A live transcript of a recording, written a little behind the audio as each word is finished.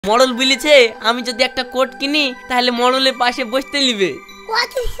Model বলেছে আমি যদি একটা কোট কিনি তাহলে মডেলের পাশে বসতে নিবে।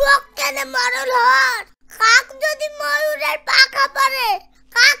 কত শখ কেন মডেল হওয়ার? কাক যদি ময়ূরের পাখা পারে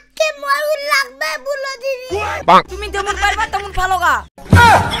কাককে ময়ূর লাগবে বলে দিবি। তুমি যেমন পারবা তেমন ভালো গা।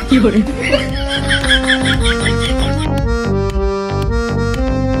 কি করে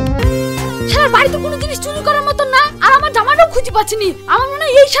শালার বাড়িতে কোনো জিনিস চুরি করার মত না, আর আমার জামাটাও খুঁজে পাচ্ছিনি। আমার মনে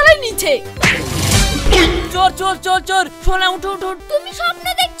হয় এই শালাই নিচে। চোর চোর চোর চোর, সোনা উঠো উঠো। তুমি স্বপ্ন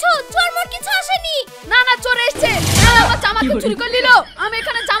দেখছো? চোর মোর কিছু আসেনি। না না, চোর এসেছে। আমার জামা তো চুরি করে নিল। আমি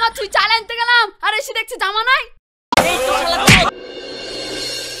এখানে জামা চুরি চাল আনতে গেলাম, আর এসে দেখছি জামা নাই। এই তো শালা।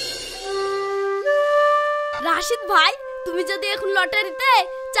 রাশিদ ভাই, তুমি যদি এখন লটারিতে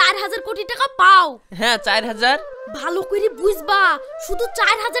 4000 কোটি টাকা পাও। হ্যাঁ 4000। ভালো করে বুঝবা, শুধু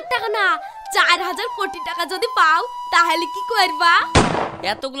 4000 টাকা না, 4000 কোটি টাকা যদি পাও তাহলে কি করবা?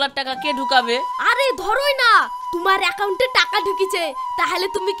 এতগুলা টাকা কে ঢুকাবে? আরে ধরোই না, তোমার অ্যাকাউন্টে টাকা ঢুকিছে, তাহলে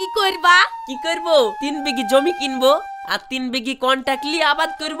তুমি কি করবা? কি করব? 3 বিঘি জমি কিনবো আর 3 বিঘি কন্টাক্ট নিয়ে আবাদ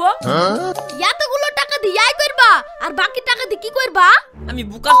করব। এতগুলো টাকা দিয়াই করবা, আর বাকি টাকা দিয়ে কি করবা? আমি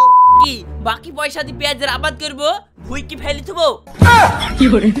বুকা কি বাকি পয়সা দিয়ে পেঁয়াজের আবাদ করব? ভুই কি ফেলি থবো? কি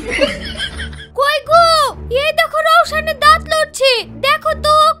করে কই গো, এই দেখো রওশনের দাঁত লড়ছে, দেখো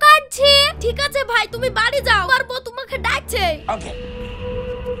তো কাঁদছে। ঠিক আছে ভাই, তুমি বাড়ি যাও, আর বউ তোমাকে ডাকছে। ওকে।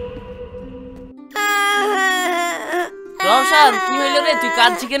 রওশন কি হইল রে, তুই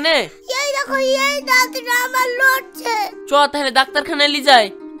কাঁদছিস কেন? এই দেখো এই দাঁতটা আমার লড়ছে। চ তাহলে ডাক্তারখানায় লি যাই।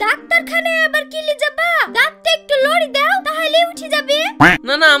 ডাক্তারখানায় আবার কি লি যাবা? দাঁতটা একটু লড়ি দাও, তাহলে উঠে যাবে।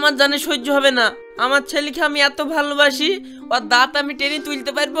 না না, আমার জানে সহ্য হবে না। আমার ছেলেকে আমি এত ভালোবাসি, ওর দাঁত আমি টেনে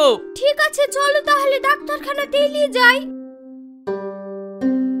তুলতে পারবো? ঠিক আছে চলো তাহলে ডাক্তারখানাতে নিয়ে যাই।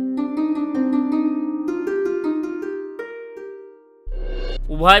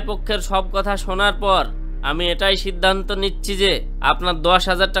 উভয় পক্ষের সব কথা শোনার পর আমি এটাই সিদ্ধান্ত নিচ্ছি যে আপনার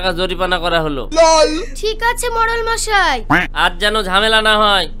 10,000 টাকা জরিমানা করা হলো। ঠিক আছে মডেল মশাই। আজ যেন ঝামেলা না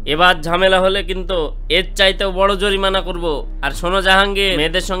হয়, এবার ঝামেলা হলে কিন্তু এর চাইতেও বড় জরিমানা করব। আর শোনো জাহাঙ্গীর,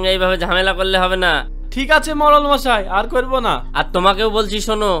 মেয়েদের সঙ্গে এইভাবে ঝামেলা করলে হবে না। ঠিক আছে মডেল মশাই, আর করব না। আর তোমাকেও বলছি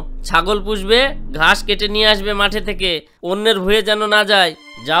শোনো, ছাগল পুষবে, ঘাস কেটে নিয়ে আসবে মাঠে থেকে, অন্যের ভুঁয়ে যেন না যায়।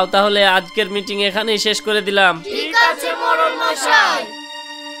 যাও তাহলে, আজকের মিটিং এখানেই শেষ করে দিলাম। ঠিক আছে মডেল মশাই।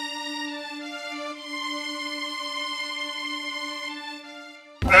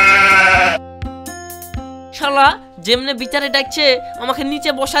 শালা যেমনে বিচারে ডাকছে আমাকে নিচে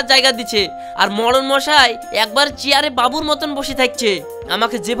বসার জায়গা দিচ্ছে, আর মরণ মশাই একবার চেয়ারে বাবুর মতন বসে থাকছে।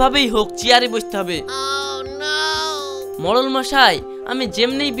 আমাকে যেভাবেই হোক চেয়ারে বসতে হবে। মরণ মশাই, আমি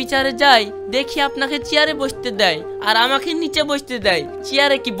যেমনি বিচারে যাই দেখি আপনাকে চেয়ারে বসতে দেয় আর আমাকে নিচে বসতে দেয়।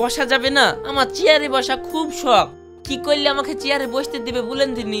 চেয়ারে কি বসা যাবে না? আমার চেয়ারে বসা খুব শখ। কি করলে আমাকে চেয়ারে বসতে দিবে বলেন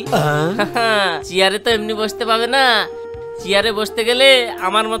তিনি? চেয়ারে তো এমনি বসতে পাবে না, চেয়ারে বসতে গেলে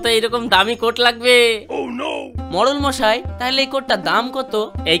আমার মতো এইরকম দামি কোট লাগবে। মরল মশাই, তাহলে এই কোটটার দাম কত?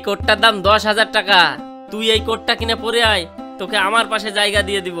 এই কোটটার দাম 10,000 টাকা। তুই এই কোটটা কিনে পরে আয়, তোকে আমার পাশে জায়গা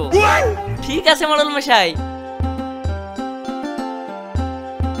দিয়ে দিব। ঠিক আছে মরল মশাই।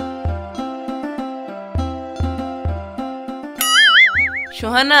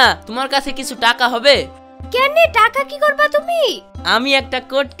 সোহানা, তোমার কাছে কিছু টাকা হবে? কেন, টাকা কি করবা তুমি? আমি একটা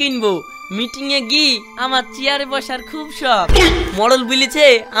কোট কিনবো, মিটিং এ গিয়ে আমার চেয়ারে বসার খুব শখ। মডেল বলেছে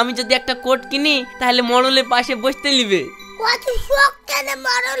আমি যদি একটা কোট কিনি তাহলে মডেলের পাশে বসতে নিবে। কত শখ কেন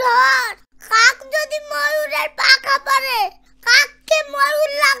মডেল হওয়ার? কাক যদি ময়ূরের পাখা পারে কাককে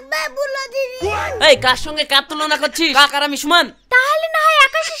ময়ূর লাগবে বলে দিবি। এই কার সঙ্গে কার তুলনা করছিস? কাক আর আমি সমান? তাহলে না হয়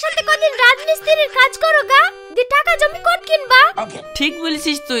আকাশের সাথে কদিন রাজমিস্ত্রির কাজ করো গা, দি টাকা জমি কোট কিনবা। ঠিক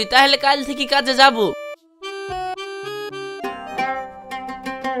বলেছিস তুই, তাহলে কাল থেকে কাজে যাব।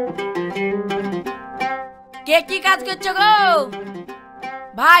 কে কি কাজ করছো গো?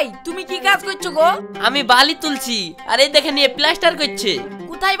 ভাই তুমি কি কাজ করছো গো? আমি বালি তুলছি, আর এই দেখেন এ প্লাস্টার করছে।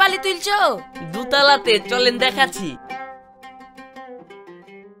 কোথায় বালি তুলছো? দুতলাতে, চলেন দেখাচ্ছি।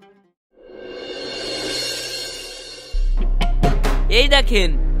 এই দেখেন।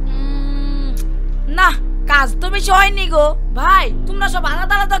 না, কাজ তো বেশি হয়নি গো। ভাই তোমরা সব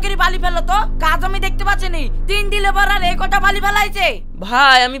আলাদা আলাদা করে বালি ফেলো তো, কাজ আমি দেখতে পাচ্ছি নি। 3 দিলে বারার এই কটা বালি ফেলাইছে।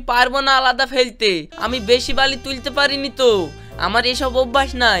 ভাই আমি পারবো না আলাদা ফেলতে, আমি বেশি বালি তুলতে পারিনি তো। আমার এসব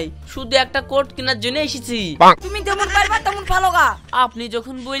অভ্যাস নাই, শুধু একটা কোট কেনার জন্য এসেছি। তুমি যেমন পারবা তেমন ভালো গা। আপনি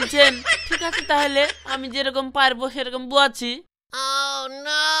যখন বলছেন ঠিক আছে, তাহলে আমি যেরকম পারবো সেরকম বুয়াচ্ছি।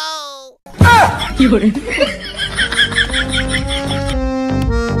 কি করে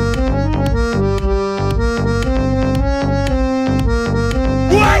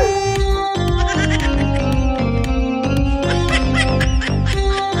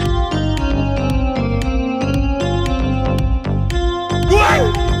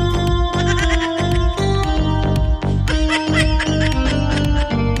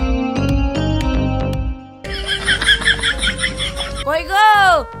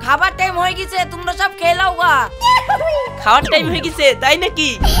খাবার টাইম হয়ে গেছে, তোমরা সব খেয়ে নাও গা। খাওয়ার টাইম হয়ে গেছে তাই নাকি?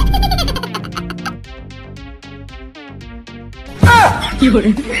 কি করে?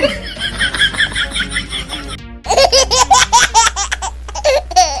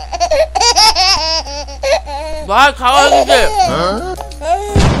 ভাই খাওয়া হয়ে গেছে।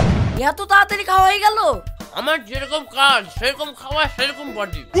 এত তাড়াতাড়ি খাওয়া হয়ে গেল? আমার যেরকম কাজ সেরকম খাওয়া সেরকম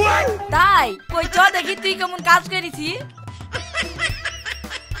বডি। তাই কই চ দেখি তুই কেমন কাজ করেছি।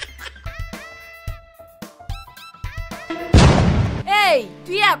 এই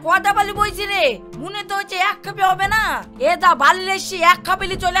তুই কটা বালি বইছি রে? মনে তো হচ্ছে এক কাপে হবে না। এ দা বালি লেসি এক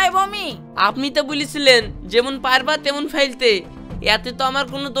কাপেলি চলে আইবো আমি। আপনি তো বলেছিলেন যেমন পারবা তেমন ফেলতে, এতে তো আমার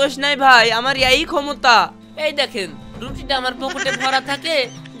কোনো দোষ নাই ভাই, আমার এই ক্ষমতা। এই দেখেন রুটিটা আমার পকেটে ভরা থাকে,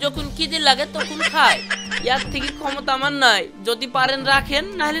 যখন খিদে লাগে তখন খাই, এর থেকে ক্ষমতা আমার নাই। যদি পারেন রাখেন,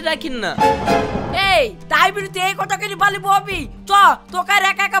 নাহলে রাখেন না। এই তাই বিরুদ্ধে এই কথা কেন বালি বোয়াবি? চ তোকে আর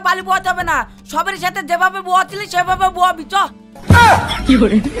একা একা বালি বোয়াতে হবে না, সবের সাথে যেভাবে বোয়াছিলি সেভাবে বোয়াবি। চ। কি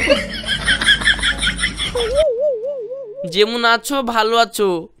করে? যেমন আছো ভালো আছো,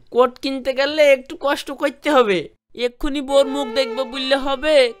 কোট কিনতে গেলে একটু কষ্ট করতে হবে। এক্ষুনি বোর মুখ দেখবো বললে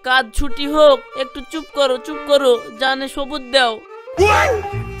হবে? কাজ ছুটি হোক, একটু চুপ করো চুপ করো, জানে সবুজ দাও।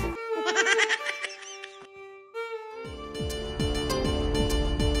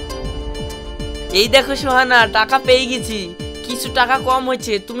 এই দেখো সোহানা, টাকা পেয়ে গেছি, কিছু টাকা কম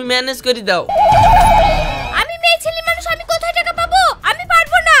হয়েছে, তুমি ম্যানেজ করে দাও। আমি মেয়ে ছেলে মানুষ, আমি কোথায় টাকা পাবো? আমি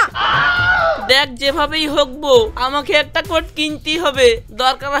পারবো না। দেখ যেভাবেই হোক বউ, আমাকে একটা কোট কিনতেই হবে,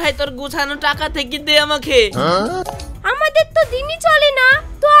 দরকার হয় তোর গুছানো টাকা থেকে দে আমাকে। আমাদের তো দিনই চলে না,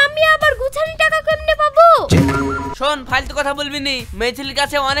 তো আমি আবার গুছানি টাকা কেমনে পাবো? শোন, ফালতু কথা বলবি নি, মেয়ে ছেলের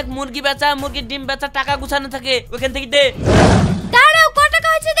কাছে অনেক মুরগি বেচা, মুরগির ডিম বেচা টাকা গুছানো থাকে, ওখান থেকে দে। দাঁড়াও, ক টাকা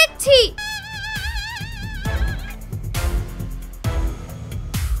হয়েছে দেখছি।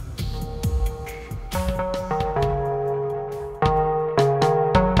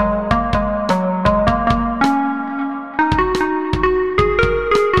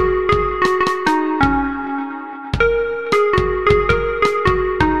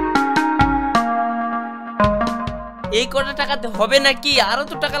 এই কটা টাকাতে হবে নাকি? আরো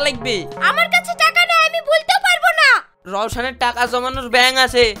তো টাকা লাগবে। আমার কাছে টাকা নেই, আমি বলতেও পারবো না। রওশনের টাকা জমানোর ব্যাংক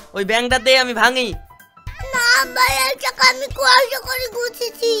আছে, ওই ব্যাংকটাতে আমি ভাঙি। না ভাই, এই টাকা আমি কষ্ট করে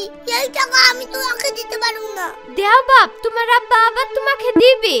গুছিয়েছি, এই টাকা আমি তোমাকে দিতে পারবো না। দেও বাপ, তোমার আব্বা আবার তোমাকে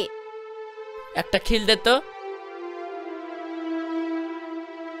দিবে। একটা খিল দে তো।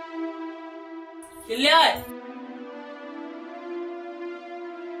 খিল আয়।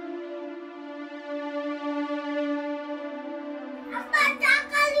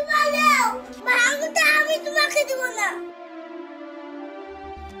 আমি তোমাকে দিব না।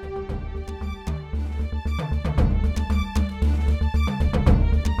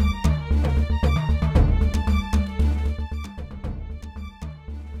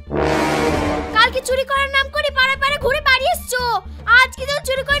 কালকে চুরি করার নাম করে পাড়ায় পাড়ায় ঘুরে বাড়ি এসছো, আজকে তো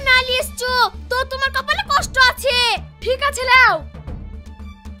চুরি করে না নিয়ে এসছো, তো তোমার কপালে কষ্ট আছে। ঠিক আছে লাও।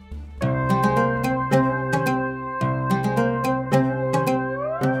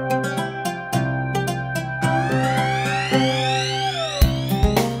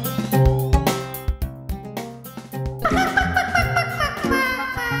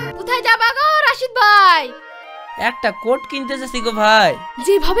 কোথায় যাবা গো রাশিদ ভাই? একটা কোট কিনতে যাচ্ছি গো ভাই।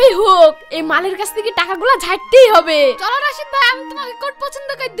 যেভাবেই হোক এই মালের কাছ থেকে টাকাগুলো ঝাড়তেই হবে। চলো রাশিদ ভাই, আমি তোমাকে কোট পছন্দ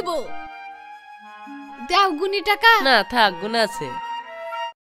করে দেব। দাও গুনি টাকা। না থাক, গুণ আছে।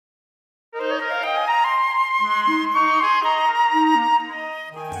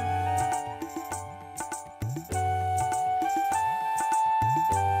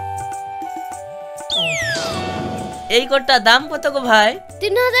 এই কোটটা দাম কত গো ভাই?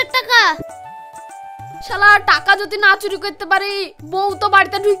 3000 টাকা। শালা টাকা যদি না চুরি করতে পারি, বউ তো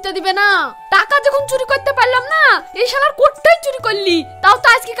বাড়িতে ঢুকতে দিবে না। টাকা যখন চুরি করতে পারলাম না, এই শালার কোটটাই চুরি করলি, তাও তো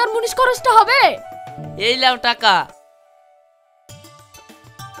আজকে কার মুনিশ খরচটা হবে। এই লাও টাকা।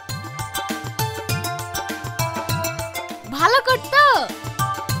 ভালো কোট তো?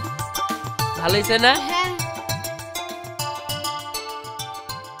 ভালো হয়েছে না? হ্যাঁ।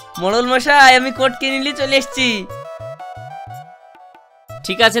 মোড়ল মশাই, আমি কোট কিনলি চলে এসেছি।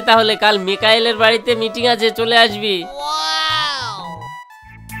 ঠিক আছে, তাহলে কাল মেকাইলের বাড়িতে মিটিং আছে, চলে আসবি।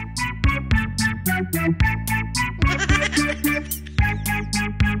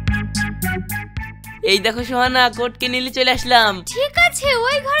 এই দেখো সোহানা, কোট কিনলি চলে আসলাম। ঠিক আছে,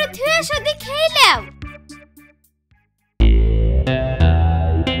 ওই ঘরে ধুয়ে এসে দিয়ে খেয়ে নাও।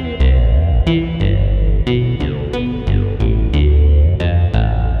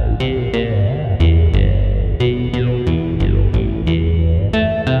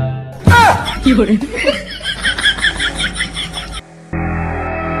 hore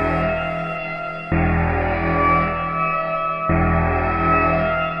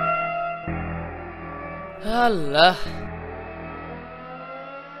আল্লাহ,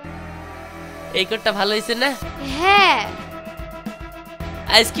 এই কোটটা ভালো হয়েছে না? হ্যাঁ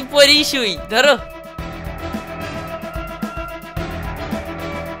আজ কি পরি শুই, ধরো।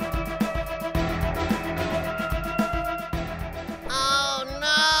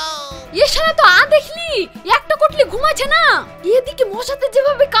 এ শালা তো দেখলি একটা কোটলি ঘুমাচ্ছে না, এদিকে মশাতে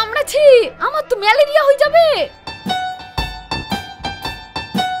যেভাবে কামড়াচ্ছে আমার তো ম্যালেরিয়া হয়ে যাবে।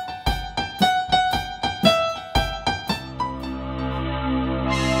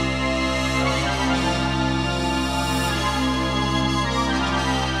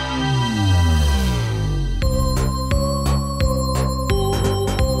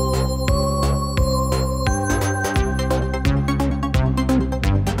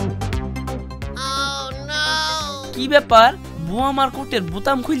 কি ব্যাপার, বউ আমার কোটের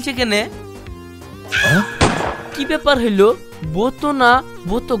বোতাম খুলছে কেনে? কি ব্যাপার হইলো? বউ তো না,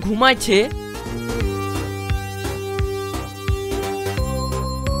 বউ তো ঘুমাইছে।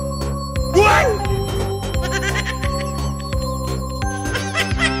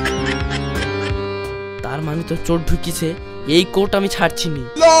 তার মানে তো চোর ঢুকিছে, এই কোট আমি ছাড়ছি নি।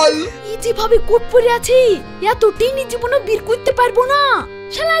 এই যেভাবে কোট পরে আছি এত টিনি জীবনে বের করতে পারবো না।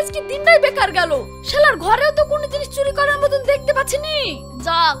 শালা আজকে দিনটাই বেকার গেল, শালার ঘরেও তো কোনো জিনিস চুরি করার মতন দেখতে পাচ্ছিনি।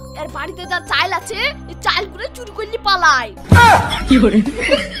 যাক, এর বাড়িতে যা চাল আছে এই চালগুলো চুরি করলি পালাই। কি hore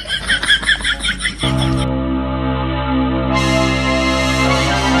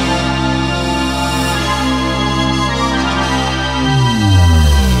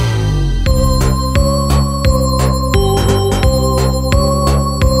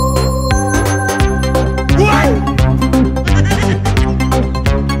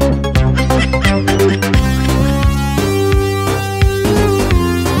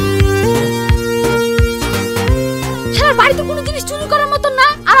বাড়িতে কোনো জিনিস চুরি করার মতন না,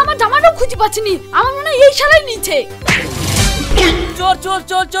 আর আমার জামাটাও খুঁজে পাচ্ছিনি। আমার মনে হয় এই শালাই নিচে। চোর চোর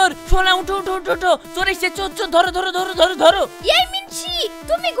চোর চোর, সোনা উঠো উঠো উঠো উঠো, চোর এসে, চোর চোর, ধরো ধরো ধরো ধরো ধরো। এই মিনসি,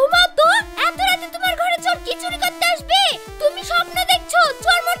 তুমি ঘুমাও তো, এত রাতে তোমার ঘরে চোর কি চুরি করতে আসবে? তুমি স্বপ্ন দেখছো,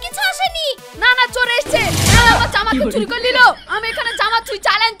 চোর মোর কিছু আসেনি। না না, চোর এসেছে। আমার জামাকে চুরি করলি